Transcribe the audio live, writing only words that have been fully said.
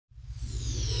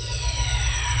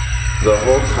The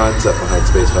whole concept behind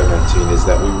Space 519 is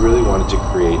that we really wanted to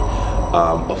create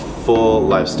a full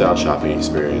lifestyle shopping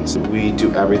experience. We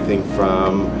do everything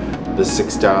from the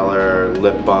 $6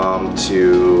 lip balm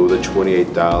to the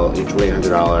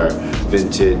 $2,800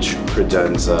 vintage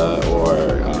credenza or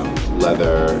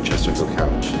leather Chesterfield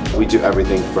couch. We do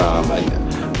everything from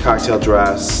a cocktail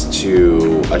dress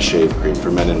to a shave cream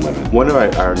for men and women. One of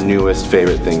our newest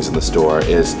favorite things in the store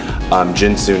is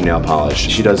Jinsoon nail polish.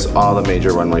 She does all the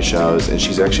major runway shows, and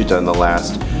she's actually done the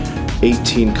last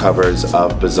 18 covers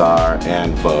of Bazaar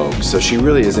and Vogue. So she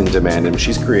really is in demand, and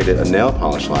she's created a nail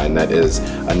polish line that is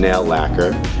a nail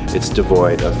lacquer. It's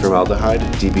devoid of formaldehyde,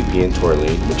 DBP, and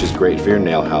toluene, which is great for your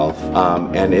nail health,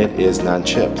 and it is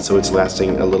non-chipped, so it's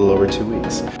lasting a little over 2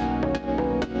 weeks.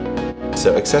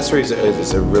 So accessories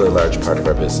is a really large part of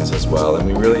our business as well, and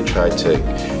we really try to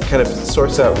kind of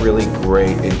source out really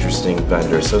great, interesting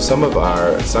vendors. So some of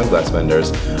our sunglass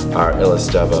vendors are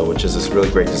Illusteva, which is this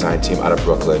really great design team out of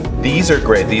Brooklyn. These are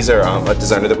great. These are a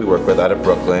designer that we work with out of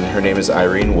Brooklyn. Her name is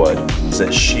Irene Wood.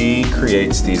 So she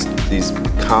creates these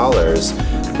collars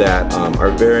that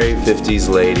are very 50s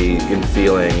lady in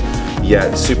feeling,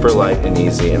 yet super light and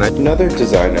easy. And another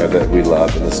designer that we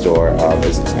love in the store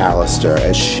is Alistair,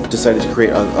 and she decided to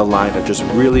create a line of just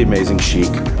really amazing chic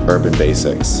urban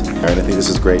basics. And I think this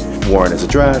is great worn as a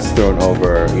dress, thrown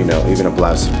over, you know, even a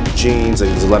blouse, jeans. Like,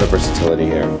 there's a lot of versatility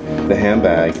here. The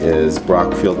handbag is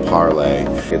Brockfield Parlay.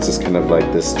 It's just kind of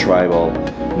like this tribal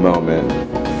moment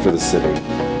for the city.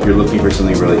 If you're looking for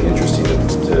something really interesting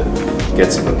to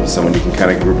get someone, you can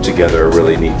kind of group together a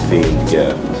really neat themed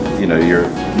gift. You know, your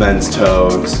men's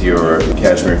toes, your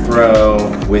cashmere throw,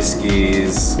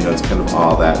 whiskeys, you know, it's kind of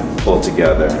all that pulled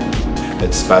together.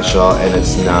 It's special, and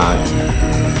it's not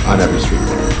on every street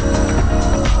corner.